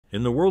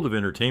In the world of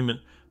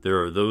entertainment,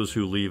 there are those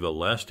who leave a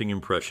lasting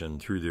impression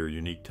through their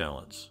unique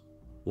talents.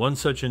 One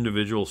such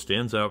individual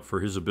stands out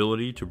for his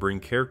ability to bring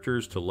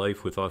characters to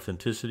life with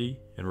authenticity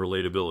and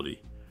relatability.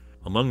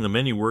 Among the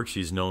many works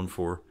he's known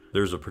for,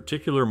 there's a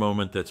particular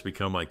moment that's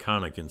become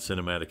iconic in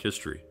cinematic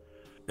history.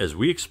 As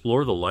we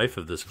explore the life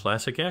of this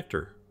classic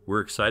actor, we're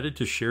excited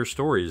to share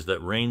stories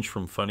that range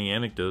from funny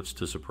anecdotes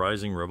to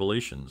surprising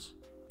revelations.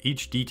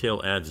 Each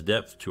detail adds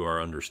depth to our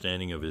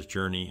understanding of his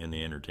journey in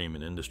the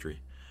entertainment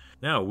industry.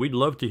 Now, we'd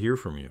love to hear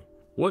from you.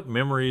 What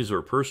memories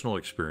or personal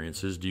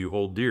experiences do you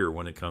hold dear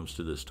when it comes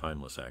to this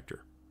timeless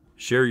actor?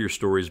 Share your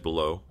stories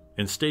below,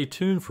 and stay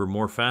tuned for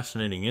more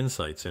fascinating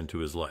insights into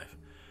his life.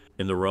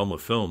 In the realm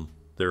of film,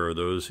 there are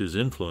those whose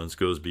influence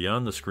goes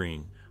beyond the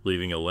screen,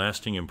 leaving a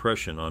lasting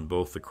impression on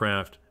both the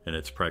craft and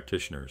its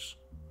practitioners.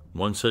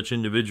 One such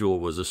individual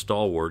was a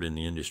stalwart in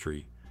the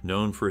industry,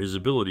 known for his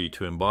ability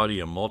to embody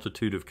a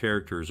multitude of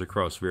characters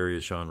across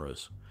various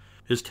genres.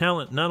 His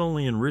talent not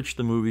only enriched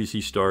the movies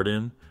he starred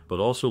in, but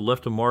also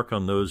left a mark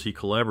on those he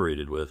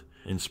collaborated with,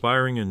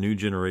 inspiring a new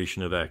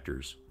generation of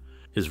actors.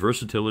 His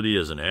versatility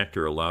as an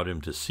actor allowed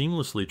him to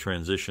seamlessly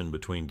transition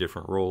between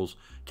different roles,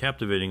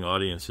 captivating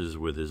audiences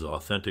with his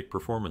authentic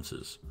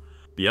performances.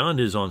 Beyond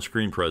his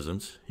on-screen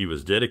presence, he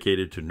was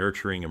dedicated to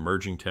nurturing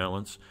emerging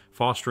talents,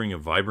 fostering a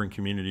vibrant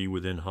community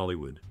within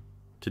Hollywood.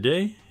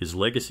 Today, his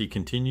legacy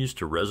continues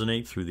to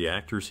resonate through the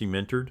actors he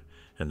mentored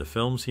and the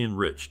films he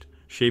enriched,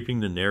 shaping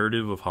the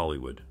narrative of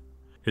Hollywood.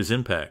 His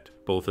impact,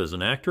 both as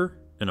an actor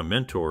and a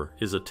mentor,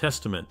 is a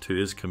testament to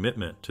his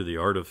commitment to the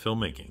art of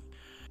filmmaking.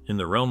 In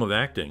the realm of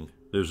acting,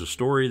 there's a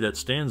story that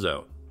stands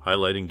out,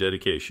 highlighting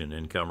dedication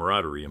and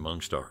camaraderie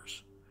among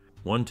stars.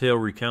 One tale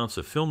recounts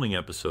a filming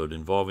episode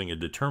involving a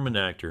determined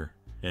actor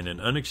and an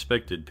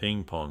unexpected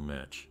ping-pong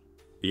match.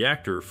 The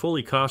actor,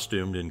 fully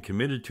costumed and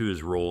committed to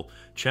his role,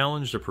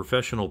 challenged a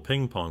professional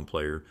ping-pong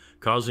player,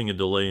 causing a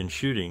delay in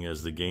shooting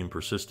as the game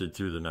persisted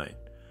through the night.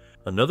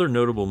 Another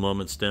notable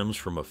moment stems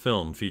from a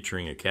film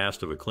featuring a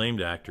cast of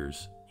acclaimed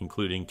actors,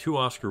 including 2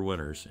 Oscar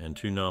winners and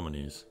 2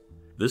 nominees.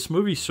 This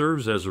movie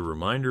serves as a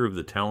reminder of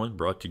the talent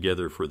brought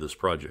together for this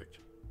project.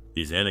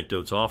 These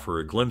anecdotes offer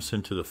a glimpse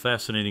into the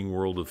fascinating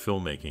world of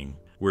filmmaking,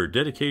 where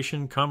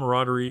dedication,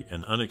 camaraderie,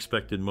 and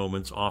unexpected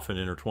moments often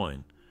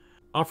intertwine.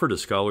 Offered a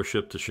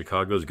scholarship to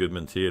Chicago's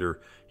Goodman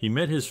Theater, he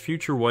met his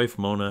future wife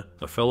Mona,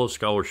 a fellow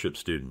scholarship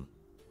student.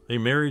 They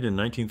married in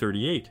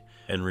 1938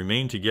 and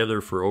remained together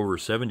for over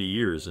 70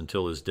 years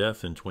until his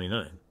death in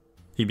 1929.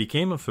 He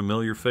became a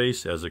familiar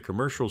face as a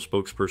commercial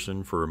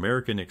spokesperson for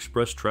American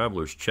Express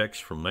travelers' checks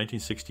from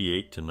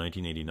 1968 to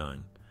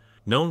 1989.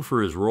 Known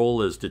for his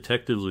role as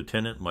Detective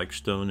Lieutenant Mike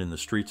Stone in The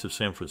Streets of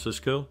San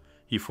Francisco,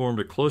 he formed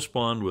a close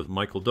bond with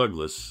Michael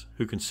Douglas,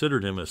 who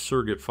considered him a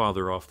surrogate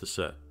father off the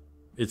set.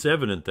 It's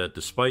evident that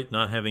despite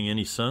not having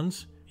any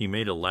sons, he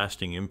made a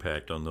lasting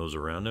impact on those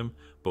around him,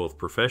 both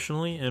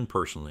professionally and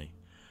personally.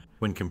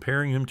 When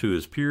comparing him to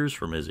his peers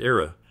from his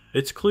era,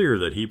 it's clear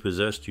that he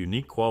possessed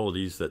unique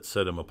qualities that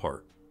set him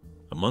apart.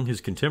 Among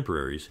his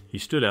contemporaries, he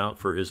stood out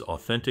for his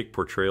authentic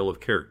portrayal of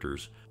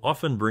characters,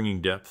 often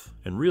bringing depth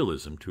and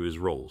realism to his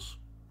roles.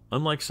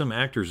 Unlike some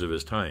actors of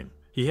his time,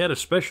 he had a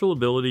special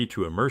ability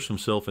to immerse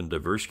himself in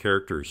diverse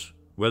characters,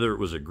 whether it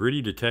was a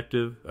gritty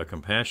detective, a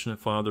compassionate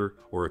father,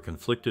 or a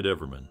conflicted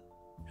everman.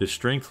 His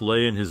strength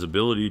lay in his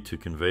ability to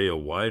convey a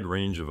wide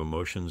range of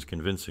emotions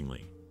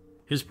convincingly.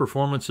 His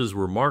performances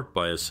were marked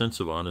by a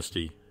sense of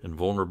honesty and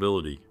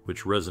vulnerability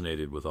which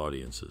resonated with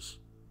audiences.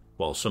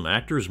 While some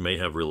actors may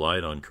have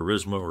relied on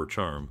charisma or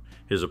charm,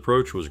 his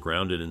approach was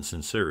grounded in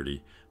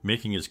sincerity,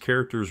 making his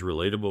characters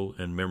relatable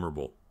and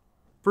memorable.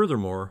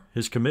 Furthermore,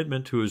 his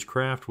commitment to his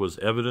craft was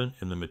evident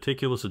in the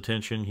meticulous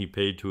attention he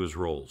paid to his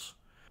roles.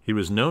 He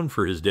was known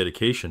for his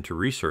dedication to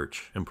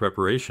research and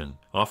preparation,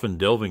 often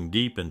delving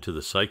deep into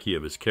the psyche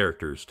of his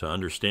characters to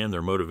understand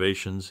their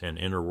motivations and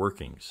inner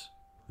workings.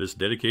 This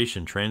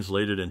dedication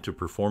translated into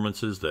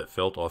performances that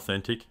felt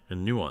authentic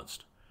and nuanced.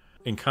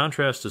 In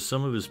contrast to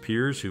some of his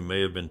peers who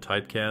may have been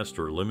typecast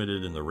or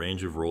limited in the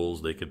range of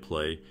roles they could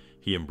play,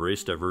 he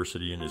embraced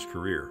diversity in his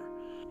career.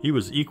 He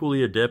was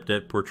equally adept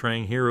at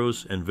portraying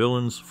heroes and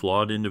villains,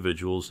 flawed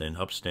individuals, and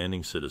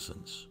upstanding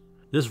citizens.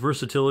 This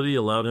versatility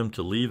allowed him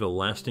to leave a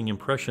lasting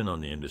impression on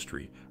the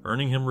industry,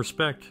 earning him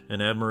respect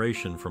and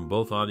admiration from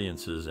both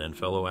audiences and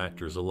fellow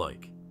actors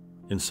alike.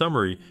 In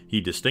summary,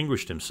 he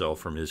distinguished himself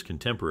from his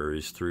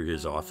contemporaries through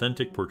his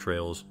authentic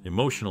portrayals,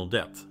 emotional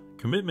depth,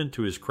 commitment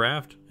to his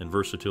craft, and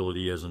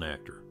versatility as an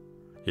actor.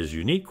 His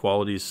unique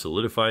qualities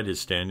solidified his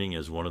standing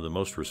as one of the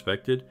most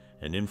respected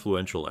and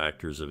influential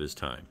actors of his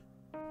time.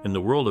 In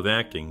the world of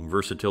acting,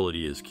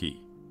 versatility is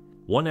key.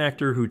 One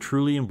actor who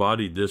truly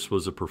embodied this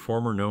was a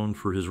performer known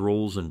for his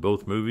roles in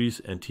both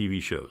movies and TV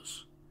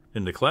shows.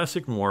 In the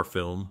classic noir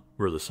film,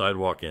 Where the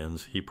Sidewalk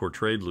Ends, he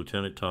portrayed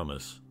Lieutenant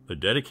Thomas, a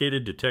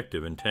dedicated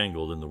detective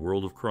entangled in the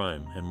world of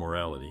crime and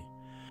morality.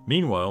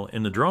 Meanwhile,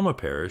 in the drama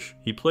Parish,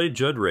 he played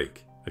Judd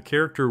Rake, a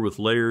character with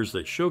layers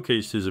that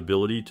showcased his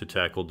ability to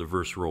tackle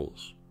diverse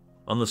roles.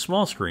 On the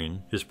small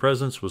screen, his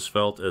presence was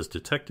felt as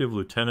Detective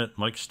Lieutenant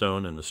Mike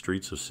Stone in The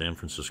Streets of San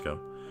Francisco.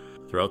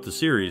 Throughout the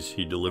series,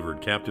 he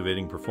delivered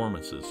captivating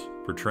performances,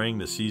 portraying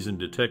the seasoned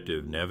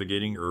detective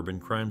navigating urban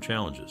crime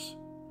challenges.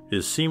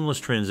 His seamless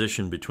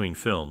transition between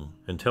film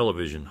and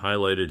television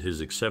highlighted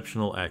his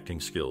exceptional acting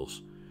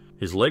skills.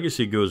 His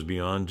legacy goes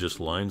beyond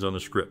just lines on a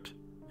script.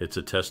 It's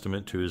a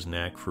testament to his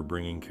knack for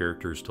bringing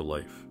characters to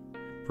life.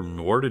 From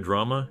noir to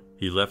drama,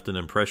 he left an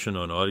impression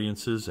on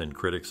audiences and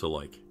critics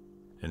alike.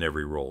 In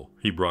every role,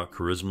 he brought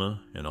charisma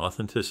and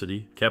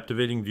authenticity,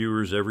 captivating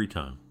viewers every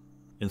time.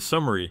 In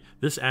summary,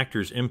 this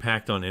actor's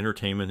impact on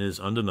entertainment is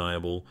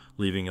undeniable,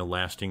 leaving a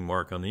lasting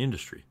mark on the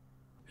industry.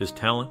 His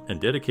talent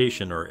and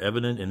dedication are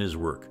evident in his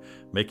work,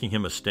 making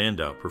him a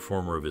standout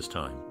performer of his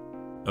time.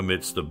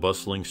 Amidst the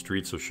bustling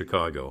streets of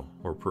Chicago,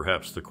 or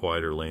perhaps the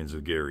quieter lanes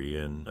of Gary,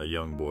 a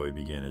young boy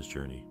began his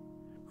journey.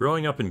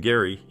 Growing up in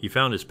Gary, he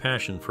found his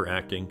passion for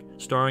acting,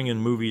 starring in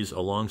movies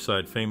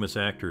alongside famous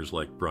actors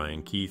like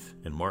Brian Keith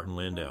and Martin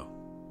Landau.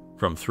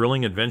 From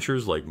thrilling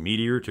adventures like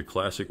Meteor to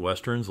classic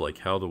westerns like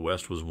How the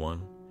West Was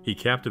Won, he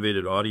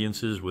captivated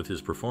audiences with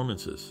his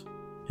performances.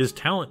 His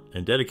talent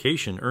and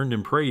dedication earned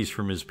him praise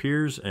from his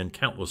peers and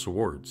countless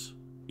awards.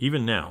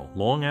 Even now,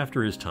 long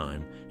after his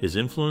time, his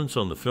influence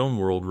on the film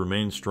world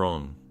remains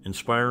strong,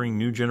 inspiring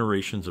new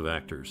generations of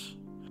actors.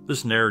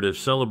 This narrative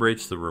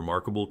celebrates the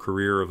remarkable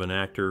career of an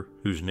actor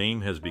whose name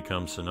has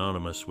become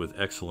synonymous with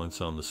excellence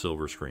on the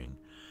silver screen.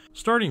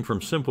 Starting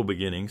from simple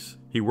beginnings,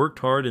 he worked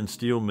hard in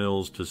steel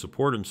mills to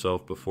support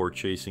himself before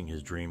chasing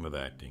his dream of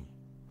acting.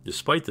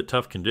 Despite the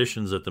tough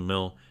conditions at the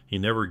mill, he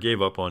never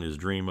gave up on his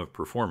dream of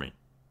performing.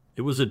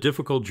 It was a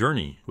difficult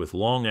journey, with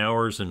long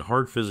hours and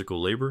hard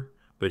physical labor,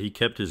 but he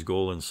kept his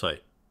goal in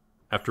sight.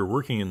 After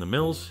working in the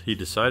mills, he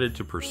decided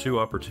to pursue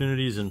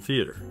opportunities in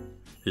theater.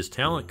 His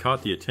talent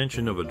caught the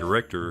attention of a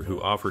director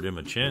who offered him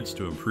a chance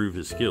to improve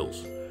his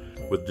skills.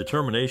 With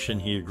determination,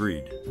 he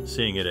agreed,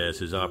 seeing it as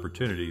his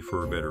opportunity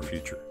for a better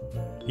future.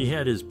 He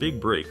had his big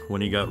break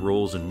when he got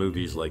roles in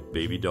movies like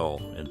Baby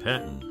Doll and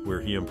Patton, where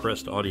he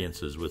impressed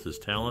audiences with his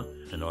talent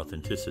and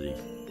authenticity.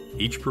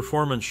 Each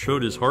performance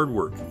showed his hard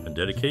work and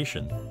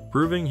dedication,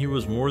 proving he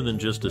was more than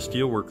just a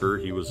steelworker,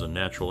 he was a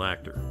natural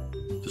actor.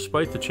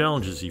 Despite the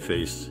challenges he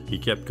faced, he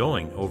kept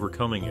going,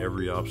 overcoming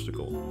every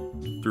obstacle.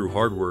 Through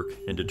hard work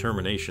and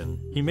determination,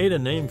 he made a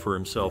name for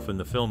himself in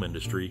the film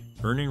industry,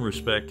 earning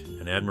respect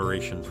and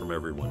admiration from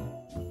everyone.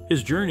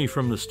 His journey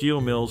from the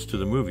steel mills to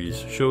the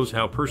movies shows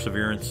how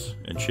perseverance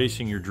and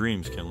chasing your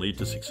dreams can lead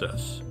to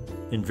success.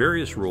 In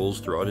various roles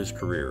throughout his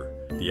career,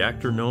 the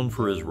actor known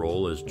for his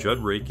role as Judd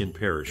Rake in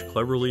Parrish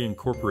cleverly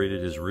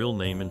incorporated his real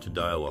name into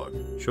dialogue,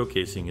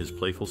 showcasing his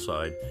playful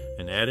side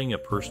and adding a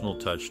personal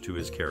touch to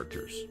his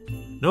characters.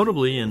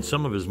 Notably, in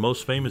some of his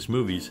most famous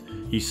movies,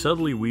 he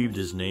subtly weaved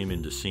his name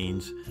into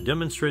scenes,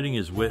 demonstrating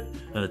his wit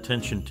and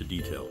attention to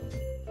detail.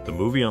 The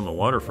movie On the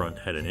Waterfront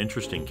had an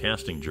interesting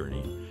casting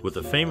journey, with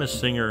a famous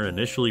singer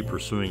initially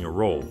pursuing a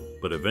role,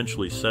 but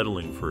eventually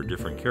settling for a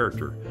different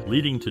character,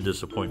 leading to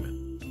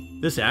disappointment.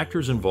 This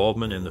actor's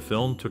involvement in the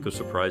film took a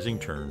surprising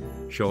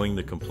turn, showing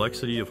the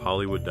complexity of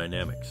Hollywood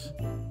dynamics.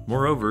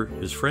 Moreover,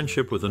 his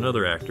friendship with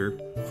another actor,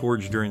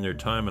 forged during their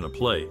time in a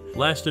play,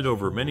 lasted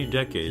over many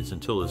decades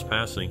until his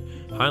passing,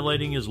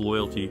 highlighting his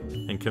loyalty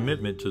and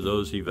commitment to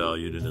those he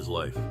valued in his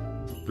life.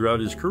 Throughout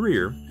his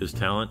career, his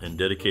talent and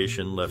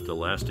dedication left a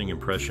lasting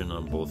impression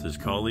on both his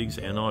colleagues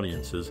and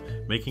audiences,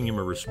 making him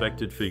a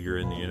respected figure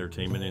in the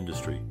entertainment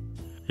industry.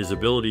 His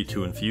ability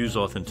to infuse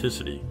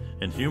authenticity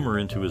and humor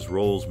into his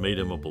roles made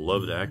him a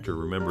beloved actor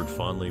remembered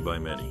fondly by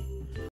many.